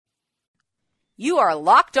You are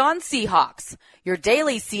Locked On Seahawks, your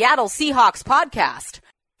daily Seattle Seahawks podcast,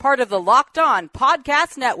 part of the Locked On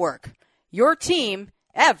Podcast Network, your team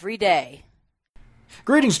every day.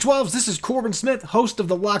 Greetings, 12s. This is Corbin Smith, host of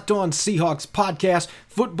the Locked On Seahawks podcast.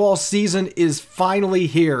 Football season is finally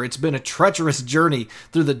here. It's been a treacherous journey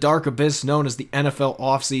through the dark abyss known as the NFL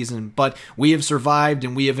offseason, but we have survived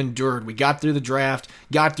and we have endured. We got through the draft,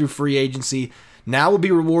 got through free agency. Now we'll be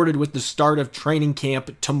rewarded with the start of training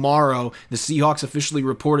camp tomorrow. The Seahawks officially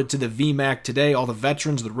reported to the VMAC today. All the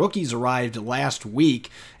veterans, the rookies arrived last week,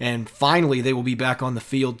 and finally they will be back on the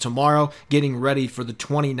field tomorrow, getting ready for the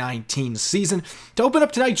 2019 season. To open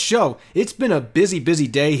up tonight's show, it's been a busy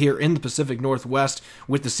day here in the Pacific Northwest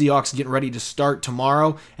with the Seahawks getting ready to start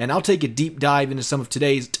tomorrow, and I'll take a deep dive into some of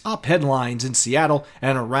today's top headlines in Seattle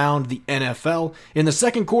and around the NFL. In the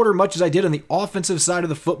second quarter, much as I did on the offensive side of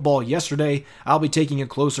the football yesterday, I'll be taking a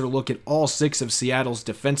closer look at all 6 of Seattle's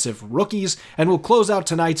defensive rookies, and we'll close out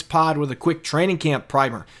tonight's pod with a quick training camp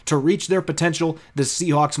primer. To reach their potential, the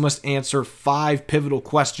Seahawks must answer 5 pivotal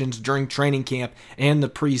questions during training camp and the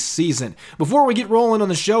preseason. Before we get rolling on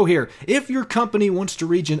the show here, if your company wants to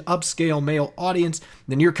reach an upscale male audience,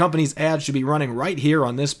 then your company's ad should be running right here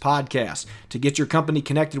on this podcast. To get your company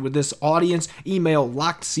connected with this audience, email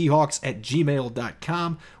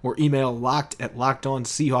lockedseahawks@gmail.com or email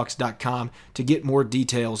locked@lockedonseahawks.com to get more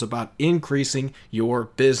details about increasing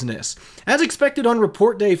your business. As expected on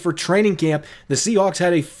report day for training camp, the Seahawks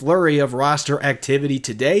had a flurry of roster activity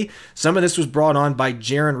today. Some of this was brought on by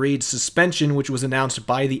Jarran Reed's suspension, which was announced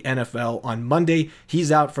by the NFL on Monday.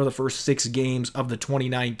 He's out for the first 6 games of the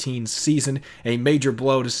 2019 season, a major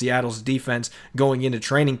blow to Seattle's defense going into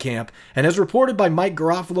training camp. And as reported by Mike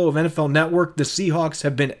Garafolo of NFL Network, the Seahawks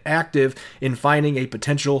have been active in finding a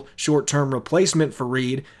potential short-term replacement for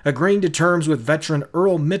Reed, agreeing to terms with veteran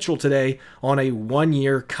Earl Mitchell today on a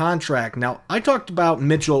 1-year contract. Now, I talked about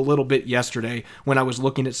Mitchell a little bit yesterday when I was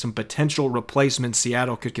looking at some potential replacements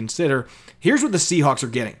Seattle could consider. Here's what the Seahawks are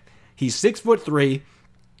getting. He's 6'3",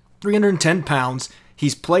 310 pounds.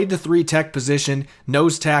 He's played the 3-tech position,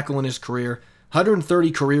 nose tackle in his career,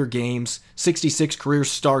 130 career games, 66 career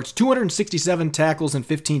starts, 267 tackles, and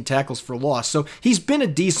 15 tackles for loss. So he's been a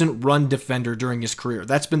decent run defender during his career.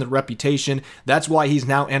 That's been the reputation. That's why he's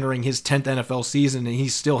now entering his 10th NFL season and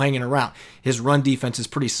he's still hanging around. His run defense is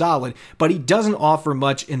pretty solid, but he doesn't offer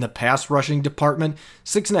much in the pass rushing department.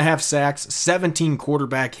 6.5 sacks, 17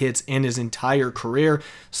 quarterback hits in his entire career.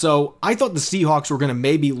 So I thought the Seahawks were going to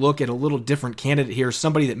maybe look at a little different candidate here,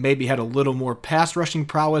 somebody that maybe had a little more pass rushing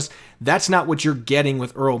prowess. That's not what you're getting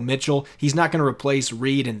with Earl Mitchell. He's not going to replace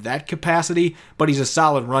Reed in that capacity, but he's a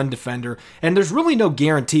solid run defender. And there's really no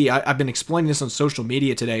guarantee. I've been explaining this on social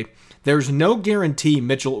media today. There's no guarantee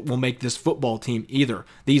Mitchell will make this football team either.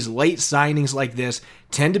 These late signings like this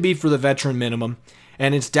tend to be for the veteran minimum,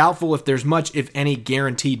 and it's doubtful if there's much, if any,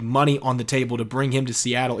 guaranteed money on the table to bring him to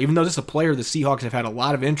Seattle, even though this is a player the Seahawks have had a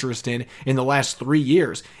lot of interest in the last 3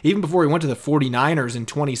 years. Even before he went to the 49ers in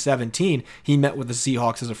 2017, he met with the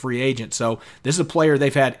Seahawks as a free agent. So this is a player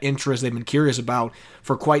they've had interest, they've been curious about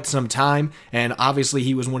for quite some time, and obviously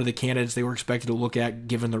he was one of the candidates they were expected to look at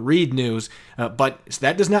given the Reed news, but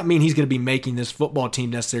that does not mean he's going to be making this football team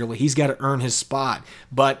necessarily. He's got to earn his spot,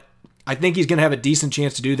 but I think he's going to have a decent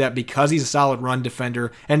chance to do that because he's a solid run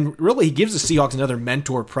defender, and really he gives the Seahawks another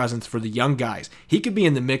mentor presence for the young guys. He could be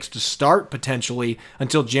in the mix to start potentially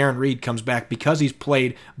until Jarran Reed comes back because he's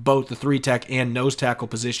played both the 3-tech and nose tackle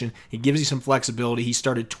position. He gives you some flexibility. He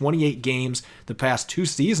started 28 games the past 2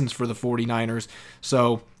 seasons for the 49ers,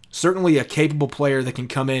 so certainly a capable player that can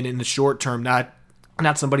come in the short term, not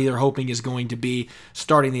somebody they're hoping is going to be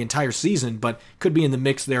starting the entire season, but could be in the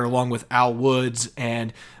mix there along with Al Woods,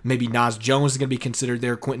 and maybe Naz Jones is going to be considered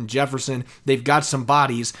there, Quentin Jefferson. They've got some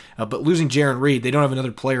bodies, but losing Jarran Reed, they don't have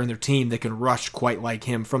another player in their team that can rush quite like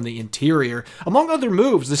him from the interior. Among other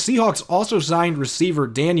moves, the Seahawks also signed receiver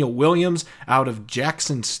Daniel Williams out of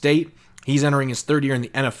Jackson State. He's entering his 3rd year in the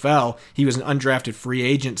NFL. He was an undrafted free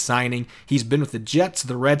agent signing. He's been with the Jets,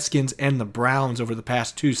 the Redskins, and the Browns over the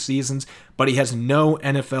past 2 seasons, but he has no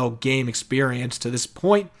NFL game experience to this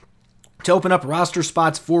point. To open up roster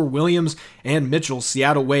spots for Williams and Mitchell,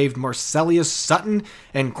 Seattle waived Marcelius Sutton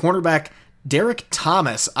and cornerback Derek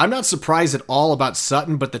Thomas. I'm not surprised at all about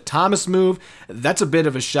Sutton, but the Thomas move, that's a bit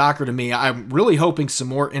of a shocker to me. I'm really hoping some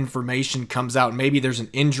more information comes out. Maybe there's an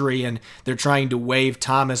injury and they're trying to waive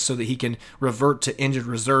Thomas so that he can revert to injured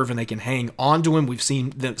reserve and they can hang on to him. We've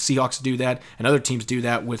seen the Seahawks do that and other teams do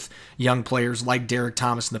that with young players like Derek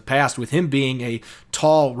Thomas in the past. With him being a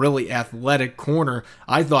tall, really athletic corner,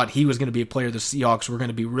 I thought he was going to be a player the Seahawks were going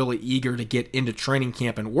to be really eager to get into training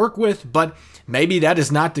camp and work with, but maybe that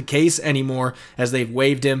is not the case anymore. anymore as they've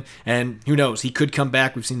waived him, and who knows, he could come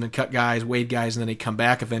back. We've seen them cut guys, waive guys, and then they come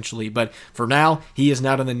back eventually, but for now, he is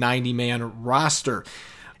not on the 90-man roster.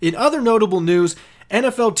 In other notable news,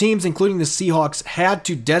 NFL teams, including the Seahawks, had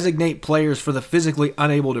to designate players for the physically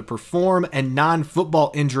unable to perform and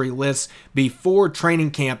non-football injury lists before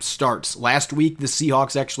training camp starts. Last week, the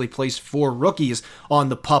Seahawks actually placed 4 rookies on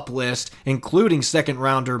the PUP list, including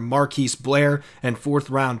second-rounder Marquise Blair and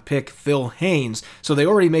fourth-round pick Phil Haynes. So they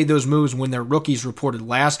already made those moves when their rookies reported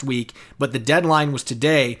last week, but the deadline was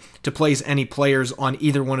today to place any players on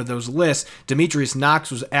either one of those lists. Demetrius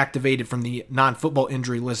Knox was activated from the non-football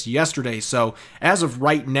injury list yesterday, so as of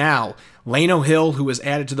right now, Lano Hill, who was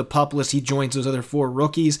added to the PUP list, he joins those other 4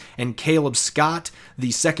 rookies, and Caleb Scott,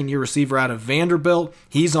 the second-year receiver out of Vanderbilt,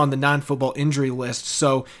 he's on the non-football injury list.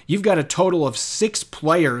 So you've got a total of 6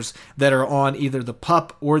 players that are on either the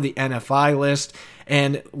PUP or the NFI list.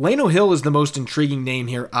 And Lano Hill is the most intriguing name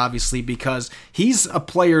here, obviously, because he's a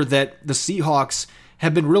player that the Seahawks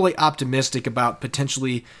have been really optimistic about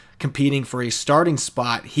potentially competing for a starting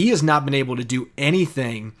spot. He has not been able to do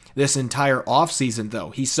anything this entire offseason,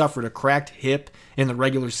 though. He suffered a cracked hip in the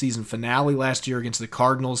regular season finale last year against the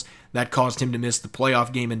Cardinals. That caused him to miss the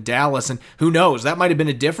playoff game in Dallas, and who knows, that might have been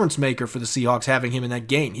a difference maker for the Seahawks having him in that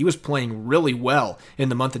game. He was playing really well in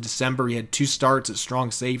the month of December. He had 2 starts at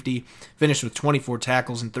strong safety, finished with 24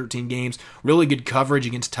 tackles in 13 games, really good coverage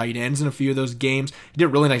against tight ends in a few of those games. He did a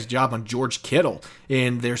really nice job on George Kittle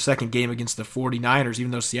in their second game against the 49ers,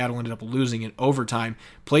 even though Seattle ended up losing in overtime,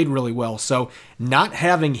 played really well. So not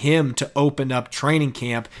having him to open up training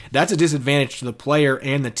camp, that's a disadvantage to the player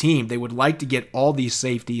and the team. They would like to get all these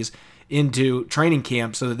safeties into training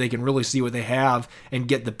camp so that they can really see what they have and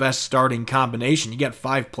get the best starting combination. You got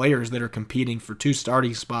 5 players that are competing for 2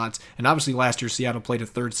 starting spots, and obviously last year Seattle played a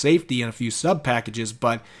third safety and a few sub packages,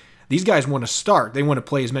 but these guys want to start. They want to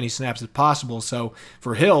play as many snaps as possible. So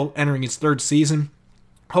for Hill, entering his 3rd season,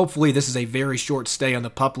 hopefully this is a very short stay on the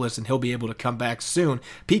PUP list and he'll be able to come back soon.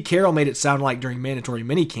 Pete Carroll made it sound like during mandatory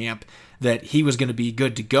minicamp that he was going to be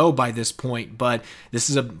good to go by this point, but this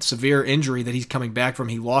is a severe injury that he's coming back from.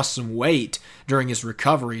 He lost some weight during his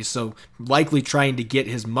recovery, so likely trying to get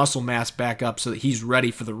his muscle mass back up so that he's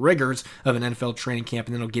ready for the rigors of an NFL training camp,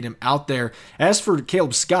 and then it'll get him out there. As for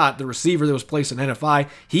Caleb Scott, the receiver that was placed in NFI,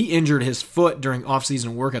 he injured his foot during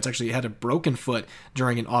offseason workouts. Actually, he had a broken foot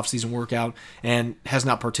during an offseason workout and has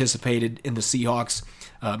not participated in the Seahawks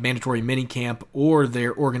mandatory minicamp or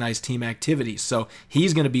their organized team activities. So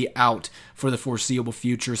he's going to be out for the foreseeable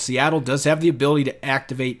future. Seattle does have the ability to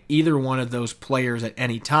activate either one of those players at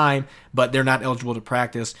any time, but they're not eligible to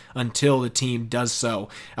practice until the team does so.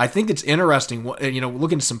 I think it's interesting,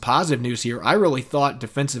 looking at some positive news here. I really thought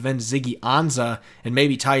defensive end Ziggy Ansah and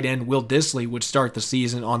maybe tight end Will Dissly would start the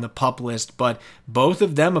season on the PUP list, but both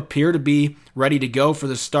of them appear to be ready to go for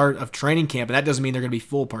the start of training camp, and that doesn't mean they're going to be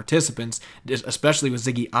full participants, especially with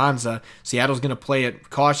Ziggy Ansah. Seattle's going to play it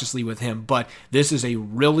cautiously with him, but this is a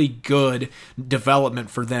really good development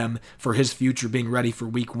for them for his future being ready for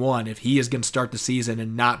week 1. If he is going to start the season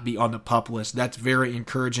and not be on the PUP list, that's very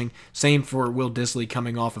encouraging. Same for Will Dissly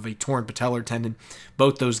coming off of a torn patellar tendon.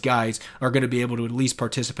 Both those guys are going to be able to at least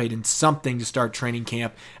participate in something to start training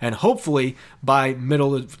camp, and hopefully by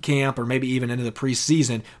middle of camp or maybe even into the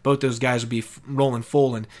preseason, both those guys will be rolling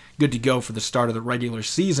full and good to go for the start of the regular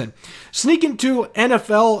season. Sneaking to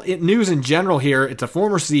NFL news in general here, it's a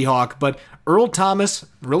former Seahawk, but Earl Thomas,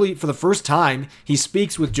 really for the first time, he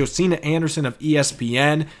speaks with Josina Anderson of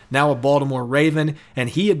ESPN, now a Baltimore Raven, and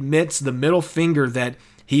he admits the middle finger that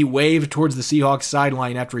he waved towards the Seahawks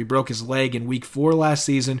sideline after he broke his leg in Week 4 last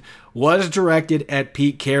season was directed at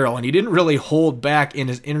Pete Carroll, and he didn't really hold back in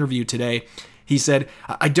his interview today. He said,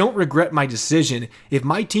 "I don't regret my decision. If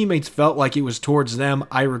my teammates felt like it was towards them,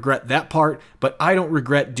 I regret that part, but I don't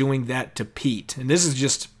regret doing that to Pete." And this is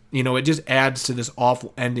just, it just adds to this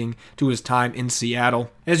awful ending to his time in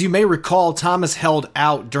Seattle. As you may recall, Thomas held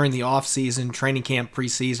out during the offseason, training camp,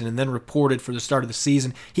 preseason, and then reported for the start of the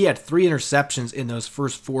season. He had 3 interceptions in those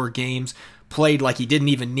first 4 games. Played like he didn't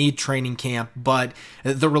even need training camp, but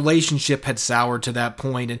the relationship had soured to that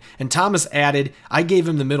point. And Thomas added, "I gave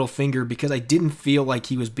him the middle finger because I didn't feel like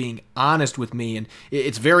he was being honest with me." And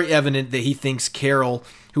it's very evident that he thinks Carroll,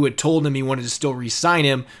 who had told him he wanted to still re-sign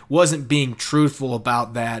him, wasn't being truthful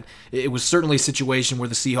about that. It was certainly a situation where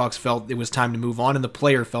the Seahawks felt it was time to move on, and the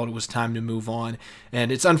player felt it was time to move on. And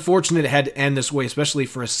it's unfortunate it had to end this way, especially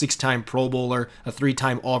for a 6-time Pro Bowler, a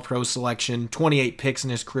 3-time All-Pro selection, 28 picks in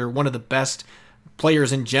his career, one of the best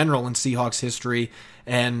players in general in Seahawks history.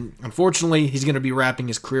 And unfortunately, he's going to be wrapping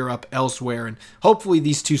his career up elsewhere. And hopefully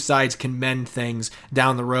these two sides can mend things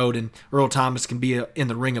down the road, and Earl Thomas can be in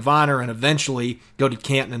the Ring of Honor and eventually go to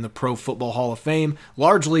Canton in the Pro Football Hall of Fame,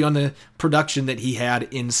 largely on the production that he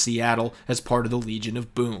had in Seattle as part of the Legion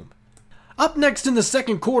of Boom. Up next in the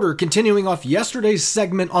second quarter, continuing off yesterday's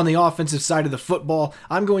segment on the offensive side of the football,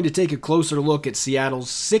 I'm going to take a closer look at Seattle's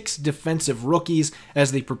 6 defensive rookies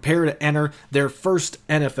as they prepare to enter their first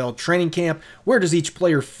NFL training camp. Where does each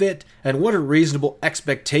player fit, and what are reasonable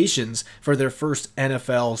expectations for their first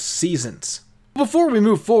NFL seasons? Before we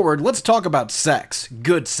move forward, let's talk about sex.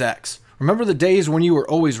 Good sex. Remember the days when you were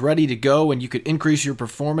always ready to go and you could increase your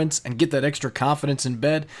performance and get that extra confidence in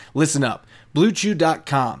bed? Listen up.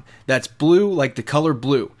 BlueChew.com. That's blue like the color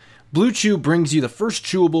blue. Blue Chew brings you the first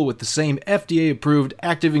chewable with the same FDA-approved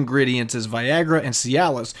active ingredients as Viagra and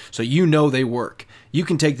Cialis, so you know they work. You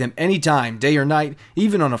can take them anytime, day or night,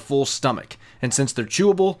 even on a full stomach. And since they're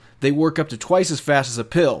chewable, they work up to twice as fast as a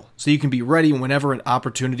pill, so you can be ready whenever an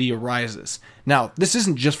opportunity arises. Now, this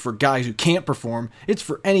isn't just for guys who can't perform, it's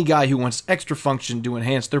for any guy who wants extra function to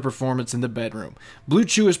enhance their performance in the bedroom. Blue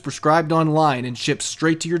Chew is prescribed online and shipped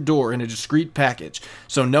straight to your door in a discreet package,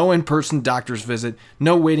 so no in-person doctor's visit,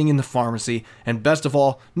 no waiting in the pharmacy, and best of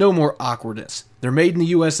all, no more awkwardness. They're made in the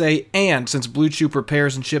USA, and since Blue Chew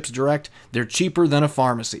prepares and ships direct, they're cheaper than a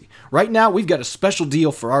pharmacy. Right now, we've got a special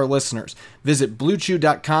deal for our listeners. Visit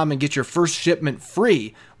BlueChew.com and get your first shipment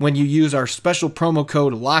free when you use our special promo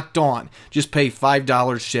code LOCKEDON. Just pay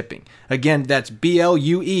 $5 shipping. Again, that's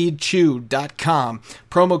BlueChew.com.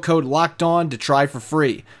 Promo code LOCKEDON to try for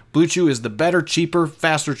free. Blue Chew is the better, cheaper,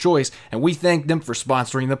 faster choice, and we thank them for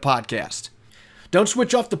sponsoring the podcast. Don't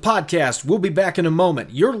switch off the podcast. We'll be back in a moment.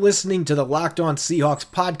 You're listening to the Locked On Seahawks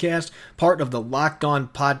podcast, part of the Locked On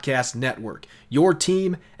Podcast Network. Your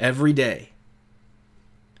team every day.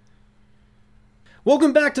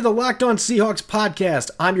 Welcome back to the Locked On Seahawks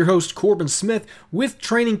podcast. I'm your host, Corbin Smith, with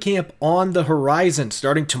training camp on the horizon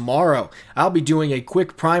starting tomorrow. I'll be doing a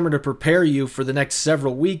quick primer to prepare you for the next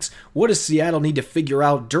several weeks. What does Seattle need to figure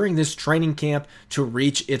out during this training camp to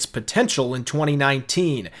reach its potential in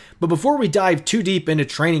 2019? But before we dive too deep into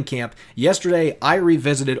training camp, yesterday I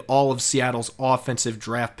revisited all of Seattle's offensive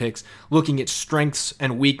draft picks, looking at strengths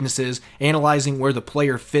and weaknesses, analyzing where the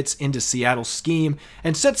player fits into Seattle's scheme,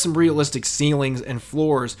 and set some realistic ceilings and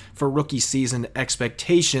floors for rookie season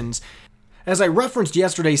expectations. As I referenced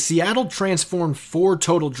yesterday, Seattle transformed 4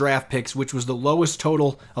 total draft picks, which was the lowest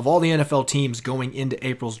total of all the NFL teams going into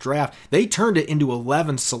April's draft. They turned it into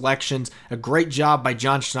 11 selections. A great job by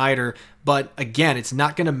John Schneider. But again, it's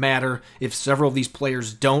not going to matter if several of these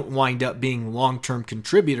players don't wind up being long-term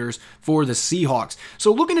contributors for the Seahawks.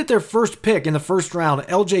 So looking at their first pick in the first round,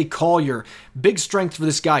 LJ Collier, big strength for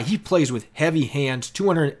this guy. He plays with heavy hands,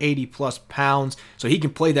 280 plus pounds, so he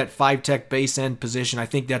can play that 5-tech base end position. I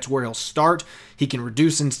think that's where he'll start. He can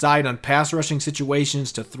reduce inside on pass rushing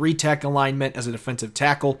situations to 3-tech alignment as a defensive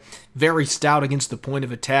tackle. Very stout against the point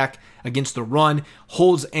of attack, against the run,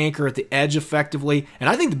 holds anchor at the edge effectively. And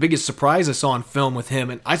I think the biggest surprise I saw in film with him,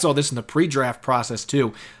 and I saw this in the pre-draft process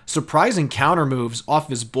too, surprising counter moves off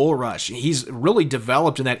his bull rush. He's really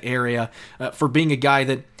developed in that area for being a guy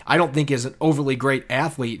that I don't think is an overly great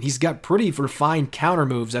athlete. He's got pretty refined counter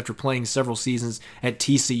moves after playing several seasons at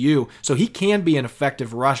TCU, so he can be an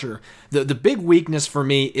effective rusher. The big weakness for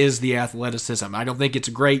me is the athleticism. I don't think it's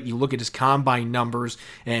great. You look at his combine numbers,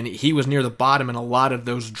 and he was near the bottom in a lot of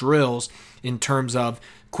those drills in terms of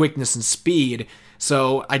quickness and speed.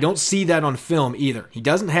 So I don't see that on film either. He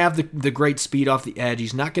doesn't have the great speed off the edge.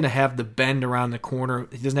 He's not going to have the bend around the corner.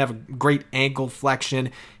 He doesn't have a great ankle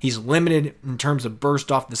flexion. He's limited in terms of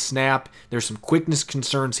burst off the snap. There's some quickness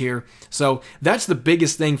concerns here. So that's the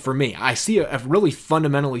biggest thing for me. I see a really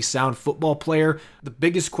fundamentally sound football player. The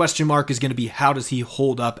biggest question mark is going to be how does he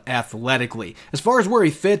hold up athletically. As far as where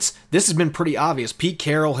he fits, this has been pretty obvious. Pete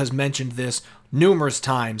Carroll has mentioned this numerous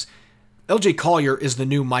times. LJ Collier is the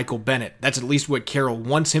new Michael Bennett. That's at least what Carroll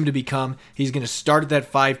wants him to become. He's going to start at that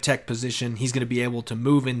 5-tech position. He's going to be able to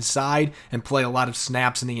move inside and play a lot of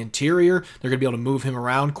snaps in the interior. They're going to be able to move him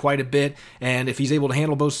around quite a bit. And if he's able to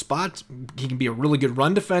handle both spots, he can be a really good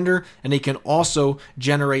run defender, and he can also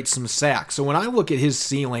generate some sacks. So when I look at his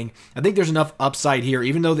ceiling, I think there's enough upside here,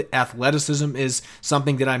 even though the athleticism is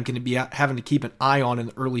something that I'm going to be having to keep an eye on in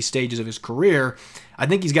the early stages of his career. I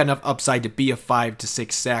think he's got enough upside to be a 5 to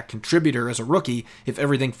 6 sack contributor as a rookie if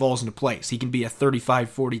everything falls into place. He can be a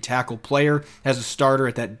 35-40 tackle player as a starter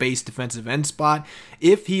at that base defensive end spot.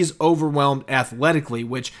 If he's overwhelmed athletically,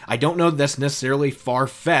 which I don't know that's necessarily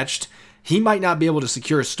far-fetched, he might not be able to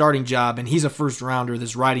secure a starting job, and he's a first rounder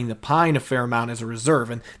that's riding the pine a fair amount as a reserve,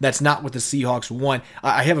 and that's not what the Seahawks want.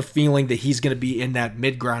 I have a feeling that he's going to be in that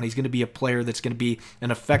mid-ground. He's going to be a player that's going to be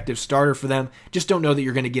an effective starter for them. Just don't know that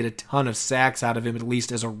you're going to get a ton of sacks out of him, at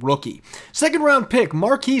least as a rookie. Second round pick,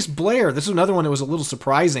 Marquise Blair. This is another one that was a little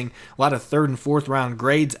surprising. A lot of third and fourth round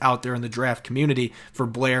grades out there in the draft community for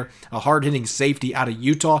Blair. A hard-hitting safety out of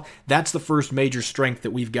Utah. That's the first major strength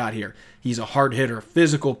that we've got here. He's a hard hitter,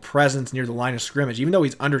 physical presence near the line of scrimmage. Even though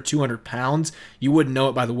he's under 200 pounds, you wouldn't know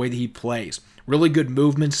it by the way that he plays. Really good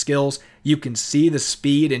movement skills. You can see the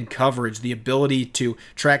speed and coverage, the ability to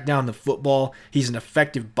track down the football. He's an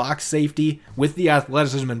effective box safety with the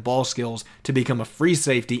athleticism and ball skills to become a free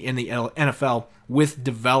safety in the NFL with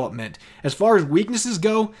development. As far as weaknesses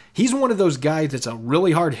go, he's one of those guys that's a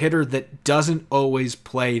really hard hitter that doesn't always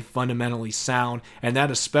play fundamentally sound, and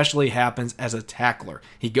that especially happens as a tackler.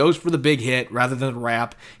 He goes for the big hit rather than the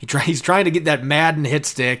wrap. He's trying to get that Madden hit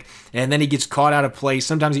stick, and then he gets caught out of place.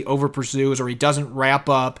 Sometimes he over pursues or he doesn't wrap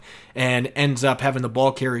up and ends up having the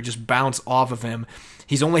ball carrier just bounce off of him.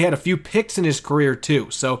 He's only had a few picks in his career,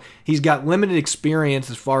 too, so he's got limited experience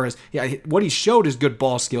as far as what he showed is good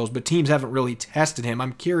ball skills, but teams haven't really tested him.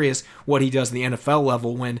 I'm curious what he does at the NFL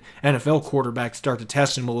level when NFL quarterbacks start to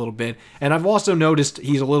test him a little bit. And I've also noticed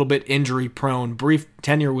he's a little bit injury prone. Brief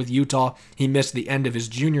tenure with Utah, he missed the end of his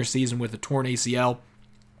junior season with a torn ACL.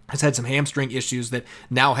 Has had some hamstring issues that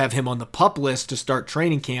now have him on the PUP list to start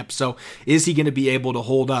training camp. So is he going to be able to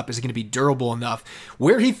hold up? Is he going to be durable enough?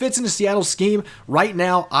 Where he fits into Seattle's scheme, right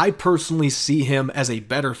now, I personally see him as a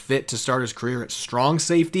better fit to start his career at strong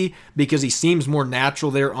safety because he seems more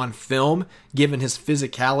natural there on film, given his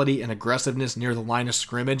physicality and aggressiveness near the line of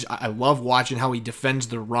scrimmage. I love watching how he defends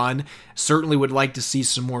the run. Certainly would like to see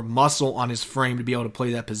some more muscle on his frame to be able to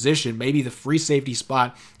play that position. Maybe the free safety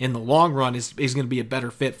spot in the long run is going to be a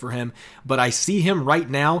better fit for him. But I see him right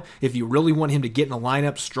now, if you really want him to get in the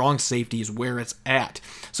lineup, strong safety is where it's at.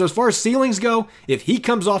 So as far as ceilings go, if he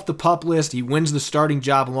comes off the PUP list, he wins the starting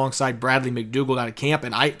job alongside Bradley McDougald out of camp,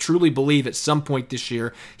 and I truly believe at some point this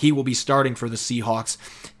year he will be starting for the Seahawks.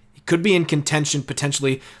 Could be in contention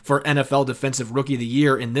potentially for NFL Defensive Rookie of the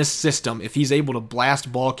Year in this system if he's able to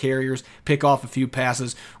blast ball carriers, pick off a few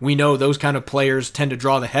passes. We know those kind of players tend to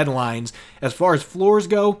draw the headlines. As far as floors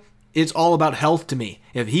go, it's all about health to me.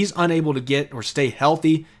 If he's unable to get or stay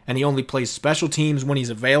healthy and he only plays special teams when he's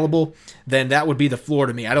available, then that would be the floor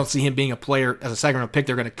to me. I don't see him being a player as a second-round pick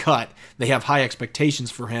they're going to cut. They have high expectations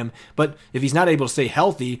for him. But if he's not able to stay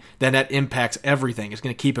healthy, then that impacts everything. It's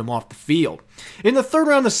going to keep him off the field. In the third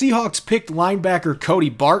round, the Seahawks picked linebacker Cody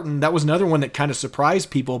Barton. That was another one that kind of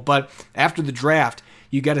surprised people. But after the draft,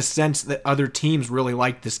 you got a sense that other teams really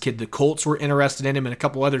liked this kid. The Colts were interested in him, and a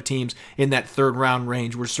couple other teams in that third round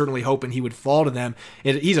range were certainly hoping he would fall to them.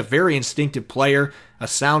 He's a very instinctive player, a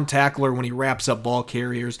sound tackler when he wraps up ball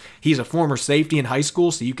carriers. He's a former safety in high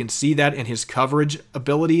school, so you can see that in his coverage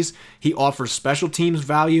abilities. He offers special teams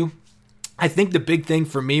value. I think the big thing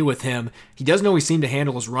for me with him, he doesn't always seem to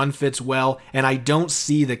handle his run fits well, and I don't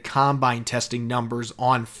see the combine testing numbers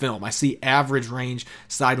on film. I see average range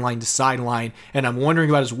sideline to sideline, and I'm wondering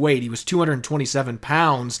about his weight. He was 227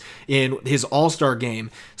 pounds in his All-Star game,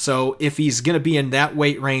 so if he's going to be in that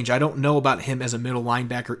weight range, I don't know about him as a middle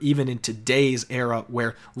linebacker, even in today's era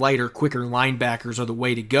where lighter, quicker linebackers are the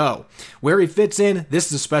way to go. Where he fits in, this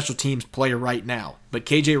is a special teams player right now. But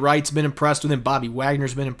KJ Wright's been impressed with him. Bobby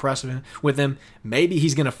Wagner's been impressed with him. Maybe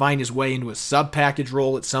he's going to find his way into a sub-package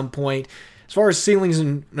role at some point. As far as ceilings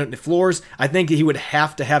and floors, I think he would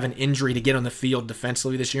have to have an injury to get on the field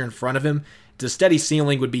defensively this year in front of him. The steady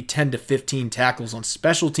ceiling would be 10 to 15 tackles on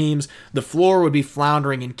special teams. The floor would be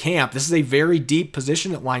floundering in camp. This is a very deep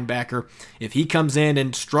position at linebacker. If he comes in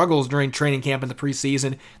and struggles during training camp in the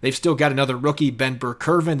preseason, they've still got another rookie, Ben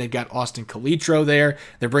Burr-Kirven. They've got Austin Calitro there.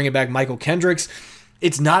 They're bringing back Michael Kendricks.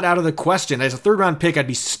 It's not out of the question. As a third-round pick, I'd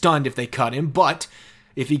be stunned if they cut him, but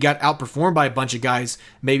if he got outperformed by a bunch of guys,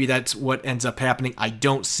 maybe that's what ends up happening. I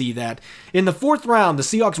don't see that. In the fourth round, the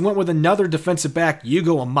Seahawks went with another defensive back,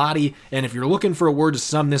 Yugo Amadi, and if you're looking for a word to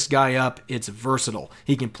sum this guy up, it's versatile.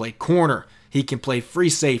 He can play corner. He can play free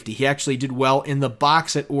safety. He actually did well in the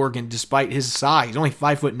box at Oregon despite his size. He's only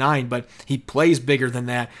 5'9", but he plays bigger than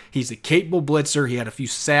that. He's a capable blitzer. He had a few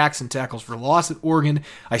sacks and tackles for loss at Oregon.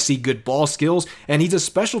 I see good ball skills, and he's a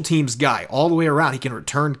special teams guy all the way around. He can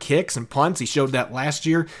return kicks and punts. He showed that last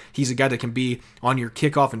year. He's a guy that can be on your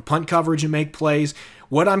kickoff and punt coverage and make plays.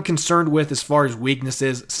 What I'm concerned with as far as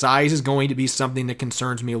weaknesses, size is going to be something that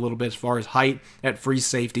concerns me a little bit as far as height at free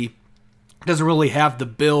safety. Doesn't really have the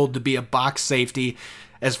build to be a box safety.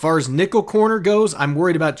 As far as nickel corner goes, I'm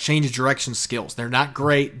worried about change of direction skills. They're not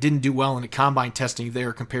great, didn't do well in the combine testing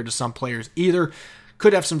there compared to some players either.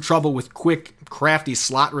 Could have some trouble with quick, crafty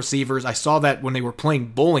slot receivers. I saw that when they were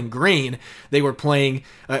playing Bowling Green. They were playing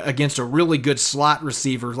against a really good slot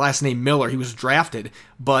receiver, last name Miller. He was drafted,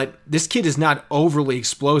 but this kid is not overly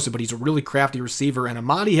explosive, but he's a really crafty receiver, and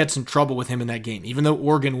Amadi had some trouble with him in that game. Even though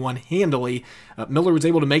Oregon won handily, Miller was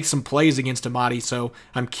able to make some plays against Amadi, so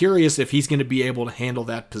I'm curious if he's going to be able to handle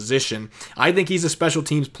that position. I think he's a special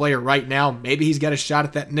teams player right now. Maybe he's got a shot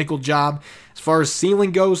at that nickel job. As far as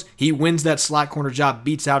ceiling goes, he wins that slot corner job,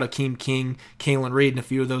 beats out Akeem King, Kalen Reed, and a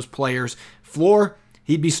few of those players. Floor,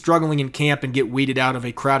 he'd be struggling in camp and get weeded out of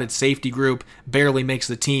a crowded safety group, barely makes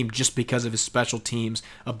the team just because of his special teams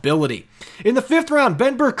ability. In the 5th round,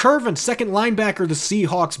 Ben Burr-Kirven, second linebacker the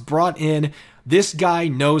Seahawks brought in. This guy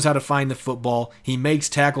knows how to find the football. He makes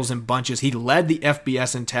tackles in bunches. He led the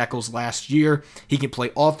FBS in tackles last year. He can play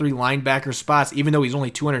all 3 linebacker spots, even though he's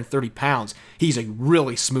only 230 pounds. He's a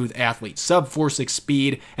really smooth athlete, sub 4.6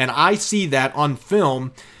 speed, and I see that on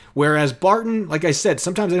film, whereas Barton, like I said,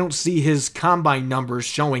 sometimes I don't see his combine numbers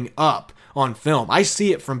showing up on film. I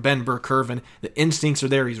see it from Ben Burr-Kirven. The instincts are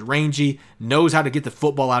there. He's rangy, knows how to get the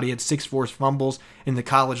football out. He had 6 forced fumbles in the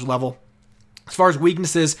college level. As far as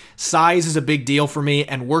weaknesses, size is a big deal for me,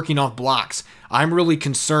 and working off blocks. I'm really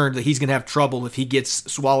concerned that he's going to have trouble if he gets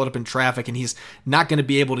swallowed up in traffic and he's not going to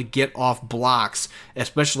be able to get off blocks,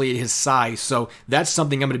 especially at his size. So that's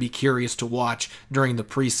something I'm going to be curious to watch during the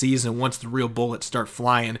preseason once the real bullets start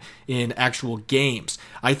flying in actual games.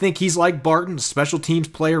 I think he's like Barton, a special teams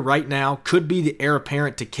player right now, could be the heir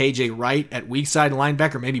apparent to KJ Wright at weak side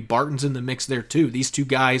linebacker. Maybe Barton's in the mix there too. These two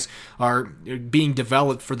guys are being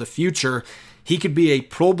developed for the future. He could be a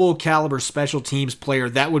Pro Bowl caliber special teams player.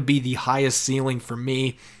 That would be the highest ceiling for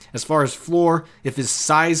me. As far as floor, if his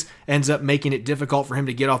size ends up making it difficult for him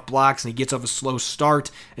to get off blocks and he gets off a slow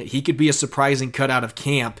start, he could be a surprising cut out of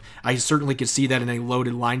camp. I certainly could see that in a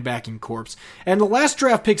loaded linebacking corps. And the last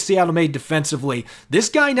draft pick Seattle made defensively, this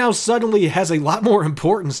guy now suddenly has a lot more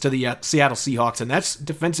importance to the Seattle Seahawks, and that's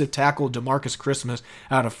defensive tackle DeMarcus Christmas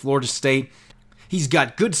out of Florida State. He's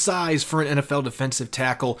got good size for an NFL defensive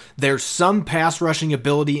tackle. There's some pass rushing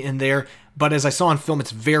ability in there, but as I saw on film,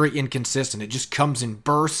 it's very inconsistent. It just comes in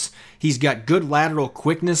bursts. He's got good lateral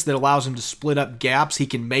quickness that allows him to split up gaps. He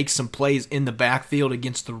can make some plays in the backfield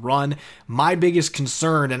against the run. My biggest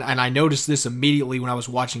concern, and I noticed this immediately when I was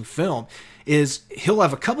watching film, is he'll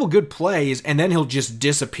have a couple good plays and then he'll just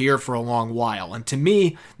disappear for a long while. And to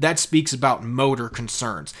me, that speaks about motor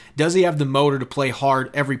concerns. Does he have the motor to play hard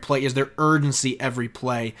every play? Is there urgency every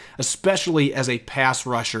play, especially as a pass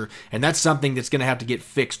rusher? And that's something that's going to have to get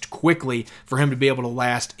fixed quickly for him to be able to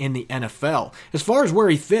last in the NFL. As far as where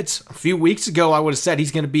he fits, a few weeks ago I would have said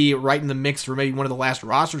he's going to be right in the mix for maybe one of the last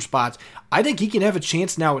roster spots. I think he can have a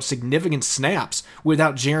chance now at significant snaps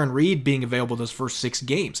without Jarran Reed being available those first 6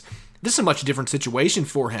 games. This is a much different situation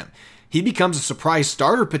for him. He becomes a surprise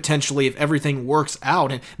starter potentially if everything works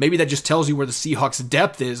out, and maybe that just tells you where the Seahawks'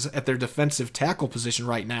 depth is at their defensive tackle position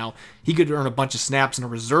right now. He could earn a bunch of snaps in a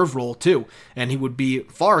reserve role too, and he would be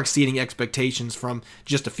far exceeding expectations from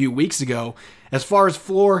just a few weeks ago. As far as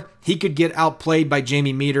floor, he could get outplayed by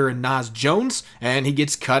Jamie Meter and Nas Jones, and he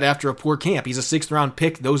gets cut after a poor camp. He's a 6th-round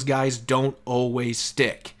pick. Those guys don't always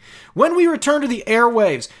stick. When we return to the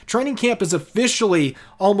airwaves, training camp is officially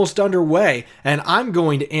almost underway, and I'm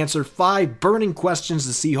going to answer 5 burning questions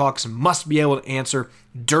the Seahawks must be able to answer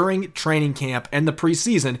during training camp and the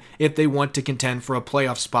preseason if they want to contend for a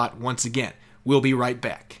playoff spot once again. We'll be right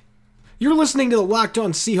back. You're listening to the Locked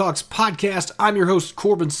On Seahawks podcast. I'm your host,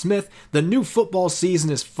 Corbin Smith. The new football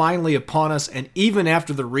season is finally upon us, and even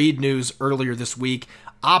after the Reed news earlier this week,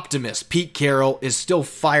 optimist Pete Carroll is still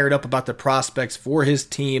fired up about the prospects for his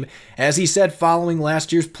team. As he said following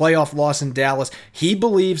last year's playoff loss in Dallas, he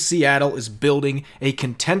believes Seattle is building a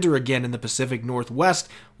contender again in the Pacific Northwest.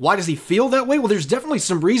 Why does he feel that way? Well, there's definitely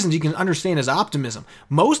some reasons you can understand his optimism.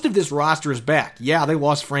 Most of this roster is back. Yeah, they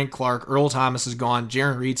lost Frank Clark, Earl Thomas is gone,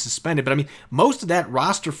 Jarran Reed suspended, but most of that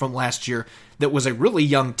roster from last year that was a really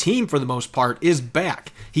young team for the most part is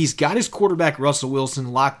back. He's got his quarterback Russell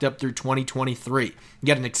Wilson locked up through 2023. You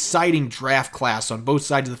got an exciting draft class on both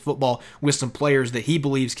sides of the football with some players that he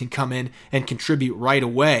believes can come in and contribute right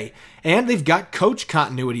away. And they've got coach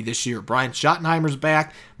continuity this year. Brian Schottenheimer's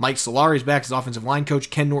back. Mike Solari's back as offensive line coach.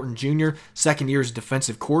 Ken Norton Jr., second year as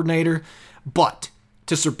defensive coordinator. But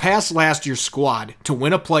to surpass last year's squad, to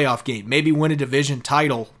win a playoff game, maybe win a division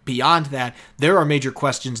title, beyond that, there are major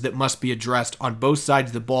questions that must be addressed on both sides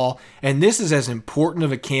of the ball. And this is as important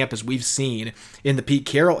of a camp as we've seen in the Pete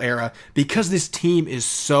Carroll era because this team is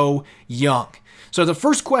so young. So the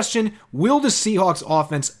first question, will the Seahawks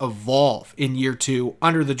offense evolve in year 2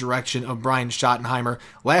 under the direction of Brian Schottenheimer?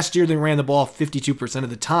 Last year they ran the ball 52% of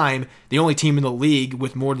the time, the only team in the league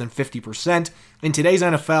with more than 50%. In today's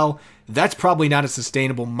NFL, that's probably not a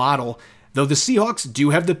sustainable model, though the Seahawks do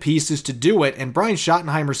have the pieces to do it, and Brian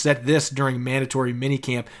Schottenheimer said this during mandatory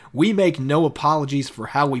minicamp: "We make no apologies for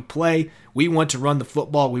how we play. We want to run the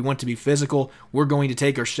football. We want to be physical. We're going to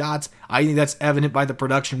take our shots." I think that's evident by the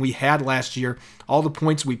production we had last year, all the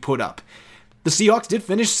points we put up. The Seahawks did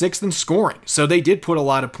finish 6th in scoring, so they did put a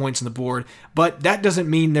lot of points on the board, but that doesn't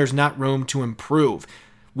mean there's not room to improve.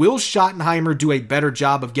 Will Schottenheimer do a better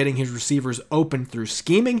job of getting his receivers open through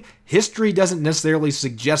scheming? History doesn't necessarily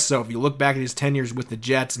suggest so if you look back at his tenures with the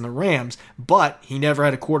Jets and the Rams, but he never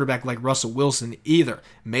had a quarterback like Russell Wilson either.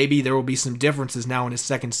 Maybe there will be some differences now in his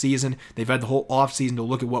second season. They've had the whole offseason to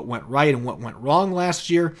look at what went right and what went wrong last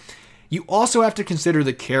year. You also have to consider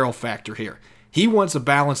the Carroll factor here. He wants a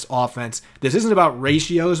balanced offense. This isn't about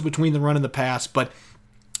ratios between the run and the pass, but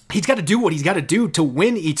he's got to do what he's got to do to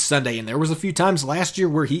win each Sunday, and there was a few times last year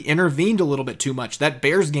where he intervened a little bit too much. That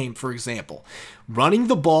Bears game, for example. Running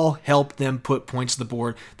the ball helped them put points to the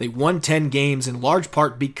board. They won 10 games in large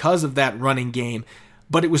part because of that running game,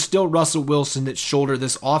 but it was still Russell Wilson that shouldered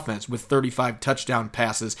this offense with 35 touchdown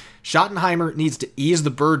passes. Schottenheimer needs to ease the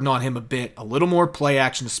burden on him a bit, a little more play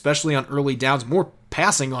action, especially on early downs, more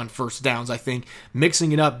passing on first downs, I think,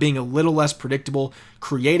 mixing it up, being a little less predictable,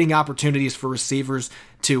 creating opportunities for receivers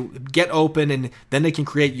to get open, and then they can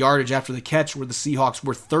create yardage after the catch, where the Seahawks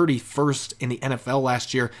were 31st in the NFL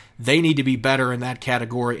last year. They need to be better in that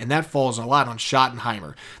category, and that falls a lot on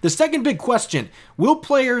Schottenheimer. The second big question,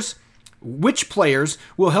 which players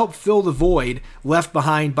will help fill the void left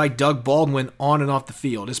behind by Doug Baldwin on and off the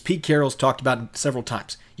field? As Pete Carroll's talked about several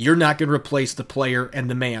times, you're not going to replace the player and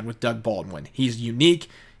the man with Doug Baldwin. He's unique.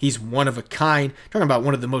 He's one of a kind. Talking about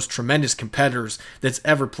one of the most tremendous competitors that's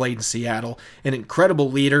ever played in Seattle. An incredible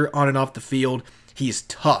leader on and off the field. He's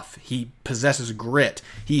tough. He possesses grit.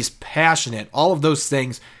 He's passionate. All of those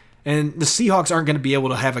things. And the Seahawks aren't going to be able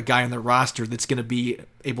to have a guy on their roster that's going to be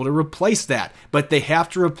able to replace that. But they have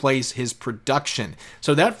to replace his production.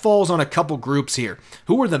 So that falls on a couple groups here.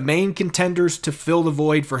 Who are the main contenders to fill the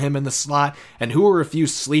void for him in the slot? And who are a few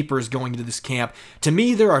sleepers going into this camp? To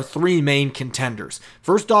me, there are 3 main contenders.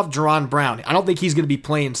 First off, Jaron Brown. I don't think he's going to be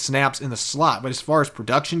playing snaps in the slot. But as far as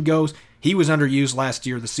production goes, he was underused last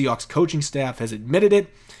year. The Seahawks coaching staff has admitted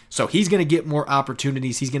it. So he's going to get more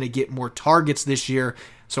opportunities. He's going to get more targets this year.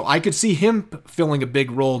 So I could see him filling a big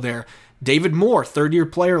role there. David Moore, third-year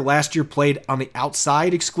player, last year played on the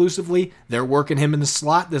outside exclusively. They're working him in the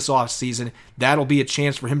slot this offseason. That'll be a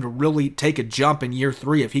chance for him to really take a jump in year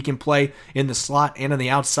 3. If he can play in the slot and on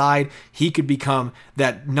the outside, he could become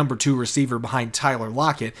that number 2 receiver behind Tyler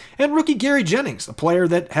Lockett. And rookie Gary Jennings, a player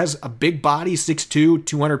that has a big body, 6'2",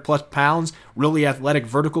 200-plus pounds, really athletic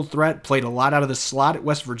vertical threat, played a lot out of the slot at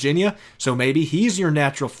West Virginia, so maybe he's your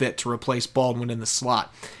natural fit to replace Baldwin in the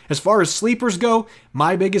slot. As far as sleepers go,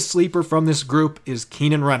 my biggest sleeper from this group is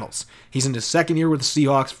Keenan Reynolds. He's in his second year with the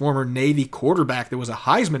Seahawks, former Navy quarterback that was a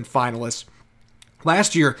Heisman finalist.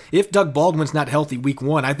 Last year, if Doug Baldwin's not healthy week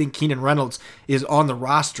 1, I think Keenan Reynolds is on the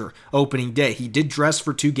roster opening day. He did dress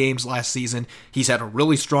for 2 games last season. He's had a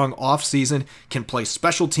really strong offseason, can play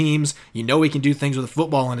special teams. You know he can do things with a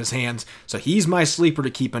football in his hands. So he's my sleeper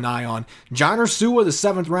to keep an eye on. John Ursua, the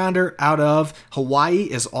 7th rounder out of Hawaii,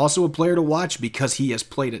 is also a player to watch because he has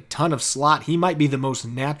played a ton of slot. He might be the most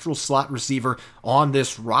natural slot receiver on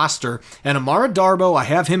this roster. And Amara Darboh, I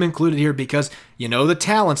have him included here because you know the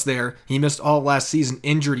talent's there. He missed all last season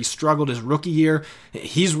injured. He struggled his rookie year.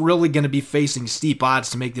 He's really going to be facing steep odds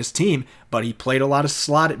to make this team, but he played a lot of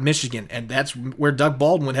slot at Michigan, and that's where Doug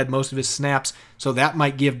Baldwin had most of his snaps, so that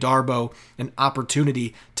might give Darboh an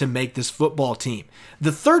opportunity to make this football team.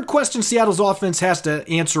 The third question Seattle's offense has to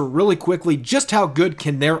answer really quickly, just how good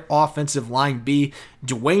can their offensive line be?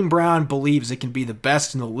 Dwayne Brown believes it can be the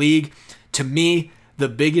best in the league. To me, the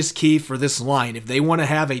biggest key for this line, if they want to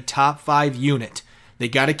have a top 5 unit, they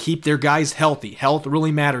got to keep their guys healthy. Health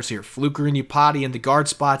really matters here. Fluker and Upati in the guard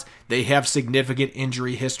spots, they have significant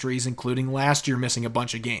injury histories, including last year missing a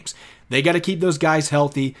bunch of games. They got to keep those guys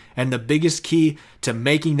healthy, and the biggest key to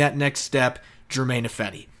making that next step, Germain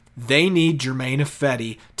Ifedi. They need Germain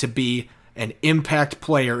Ifedi to be an impact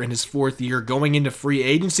player in his 4th year. Going into free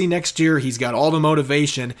agency next year, he's got all the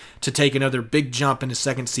motivation to take another big jump in his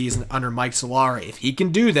 2nd season under Mike Solari. If he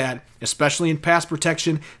can do that, especially in pass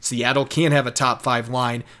protection, Seattle can have a top 5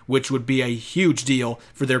 line, which would be a huge deal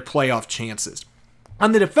for their playoff chances.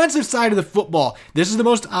 On the defensive side of the football, this is the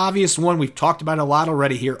most obvious one. We've talked about it a lot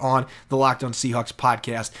already here on the Locked On Seahawks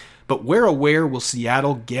podcast. But where will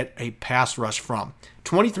Seattle get a pass rush from?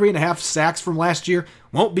 23.5 sacks from last year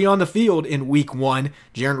won't be on the field in week 1.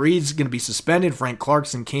 Jarran Reed's going to be suspended. Frank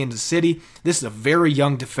Clark's in Kansas City. This is a very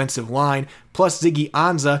young defensive line. Plus Ziggy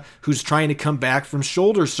Ansah, who's trying to come back from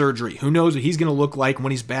shoulder surgery. Who knows what he's going to look like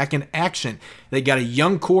when he's back in action. They got a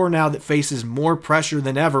young core now that faces more pressure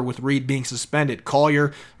than ever with Reed being suspended.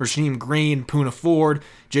 Collier, Rasheem Green, Poona Ford,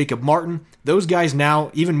 Jacob Martin. Those guys now,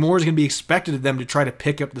 even more is going to be expected of them to try to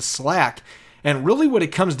pick up the slack. And really what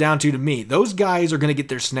it comes down to me, those guys are going to get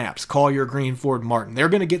their snaps. Collier, Green, Ford, Martin. They're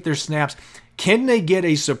going to get their snaps. Can they get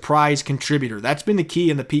a surprise contributor? That's been the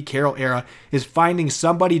key in the Pete Carroll era, is finding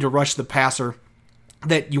somebody to rush the passer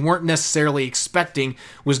that you weren't necessarily expecting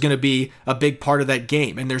was going to be a big part of that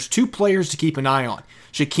game. And there's 2 players to keep an eye on.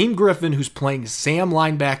 Shaquem Griffin, who's playing Sam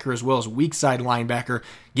linebacker as well as weak side linebacker,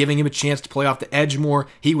 giving him a chance to play off the edge more.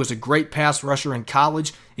 He was a great pass rusher in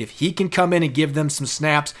college. If he can come in and give them some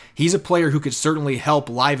snaps, he's a player who could certainly help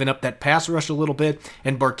liven up that pass rush a little bit.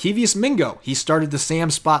 And Barkevious Mingo, he started the Sam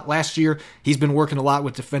spot last year. He's been working a lot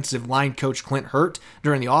with defensive line coach Clint Hurt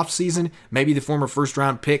during the offseason. Maybe the former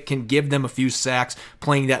first-round pick can give them a few sacks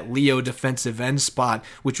playing that Leo defensive end spot,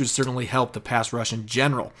 which would certainly help the pass rush in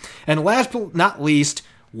general. And last but not least,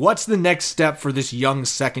 what's the next step for this young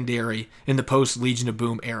secondary in the post-Legion of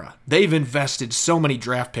Boom era? They've invested so many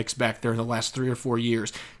draft picks back there in the last 3 or 4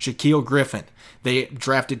 years. Shaquille Griffin. They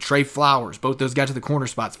drafted Trey Flowers. Both those got to the corner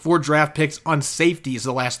spots. 4 draft picks on safeties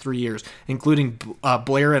the last 3 years, including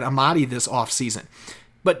Blair and Amadi this offseason.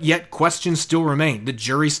 But yet questions still remain. The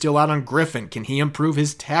jury's still out on Griffin. Can he improve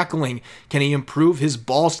his tackling? Can he improve his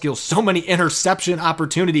ball skills? So many interception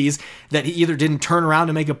opportunities that he either didn't turn around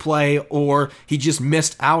to make a play or he just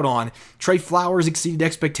missed out on. Trey Flowers exceeded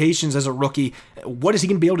expectations as a rookie. What is he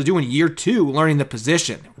going to be able to do in year 2 learning the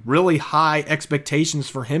position? Really high expectations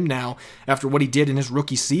for him now after what he did in his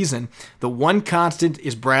rookie season. The one constant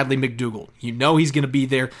is Bradley McDougald. You know he's going to be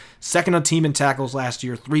there. Second on team in tackles last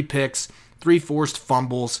year, 3 picks. 3 forced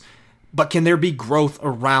fumbles, but can there be growth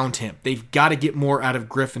around him? They've got to get more out of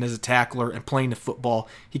Griffin as a tackler and playing the football.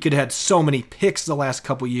 He could have had so many picks the last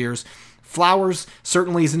couple years. Flowers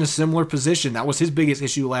certainly is in a similar position. That was his biggest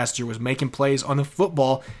issue last year, was making plays on the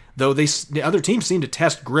football, though the other teams seem to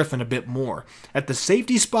test Griffin a bit more. At the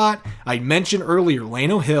safety spot, I mentioned earlier,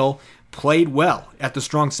 Lano Hill played well at the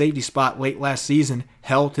strong safety spot late last season.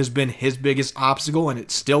 Health has been his biggest obstacle, and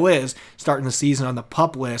it still is, starting the season on the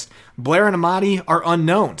PUP list. Blair and Amadi are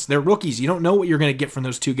unknowns. They're rookies. You don't know what you're going to get from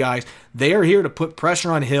those 2 guys. They are here to put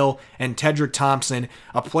pressure on Hill and Tedrick Thompson,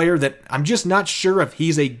 a player that I'm just not sure if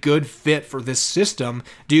he's a good fit for this system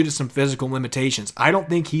due to some physical limitations. I don't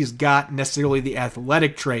think he's got necessarily the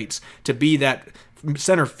athletic traits to be that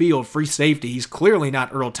center field free safety. He's clearly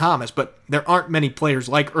not Earl Thomas, but there aren't many players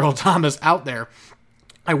like Earl Thomas out there.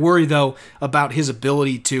 I worry, though, about his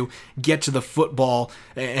ability to get to the football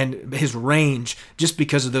and his range just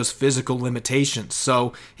because of those physical limitations.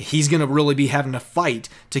 So he's going to really be having to fight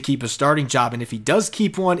to keep a starting job. And if he does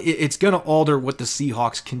keep one, it's going to alter what the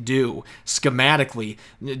Seahawks can do schematically,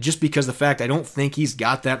 just because of the fact I don't think he's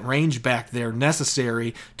got that range back there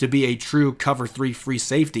necessary to be a true cover 3 free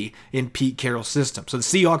safety in Pete Carroll's system. So the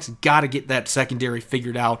Seahawks got to get that secondary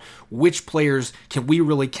figured out. Which players can we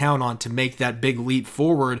really count on to make that big leap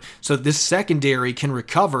forward so this secondary can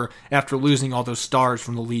recover after losing all those stars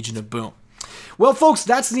from the Legion of Boom? Well, folks,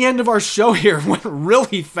 that's the end of our show here. It went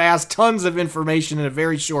really fast. Tons of information in a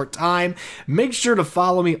very short time. Make sure to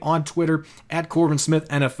follow me on Twitter at Corbin Smith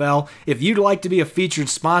NFL. If you'd like to be a featured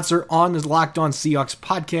sponsor on the Locked On Seahawks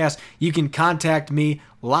podcast, you can contact me,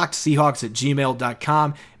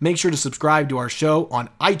 lockedseahawks@gmail.com. Make sure to subscribe to our show on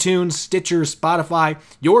iTunes, Stitcher, Spotify,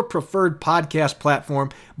 your preferred podcast platform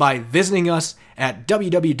by visiting us at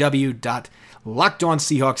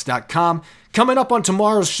www.lockedonseahawks.com. Coming up on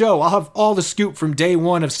tomorrow's show, I'll have all the scoop from day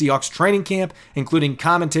 1 of Seahawks training camp, including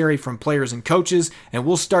commentary from players and coaches, and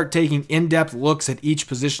we'll start taking in-depth looks at each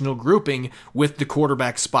positional grouping with the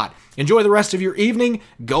quarterback spot. Enjoy the rest of your evening.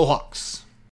 Go Hawks!